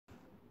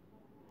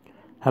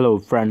Hello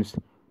friends,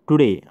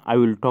 today I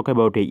will talk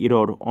about a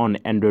error on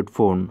Android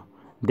phone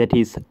that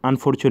is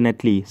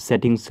unfortunately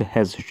settings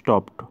has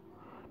stopped.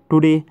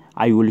 Today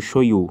I will show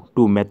you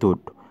two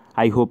methods.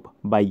 I hope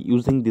by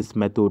using this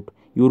method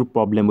your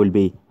problem will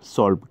be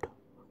solved.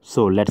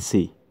 So let's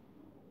see.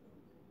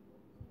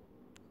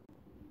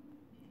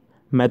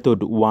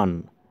 Method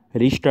 1.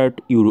 Restart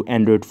your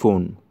Android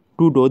phone.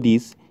 To do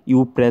this,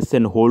 you press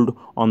and hold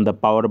on the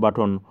power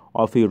button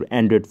of your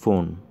Android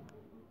phone.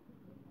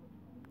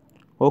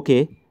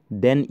 OK,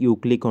 then you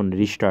click on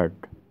Restart.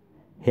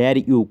 Here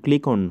you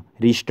click on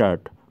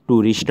Restart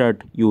to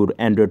restart your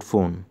Android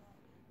phone.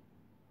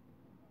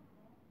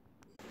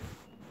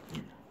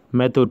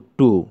 Method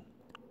 2.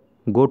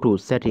 Go to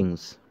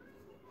Settings.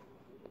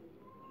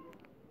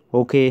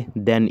 OK,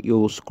 then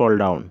you scroll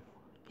down.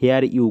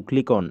 Here you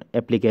click on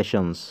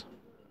Applications.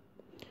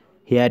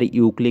 Here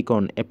you click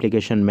on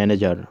Application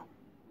Manager.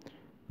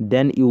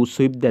 Then you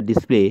sweep the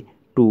display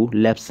to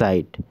left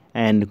side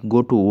and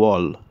go to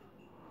Wall.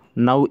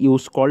 Now you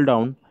scroll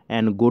down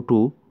and go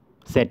to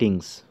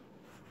Settings.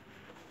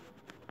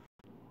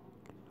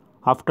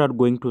 After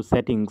going to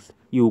Settings,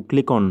 you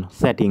click on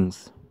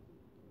Settings.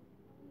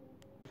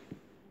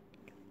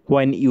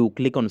 When you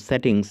click on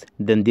Settings,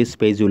 then this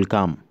page will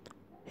come.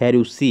 Here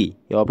you see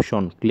the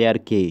option Clear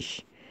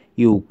Cache.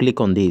 You click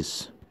on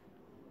this.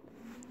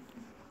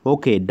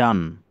 OK,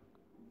 done.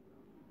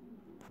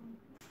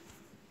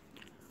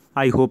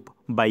 I hope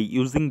by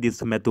using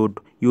this method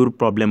your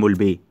problem will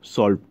be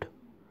solved.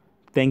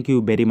 Thank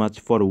you very much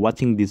for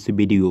watching this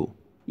video.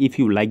 If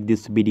you like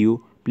this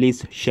video,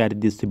 please share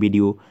this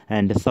video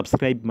and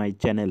subscribe my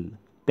channel.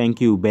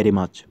 Thank you very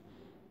much.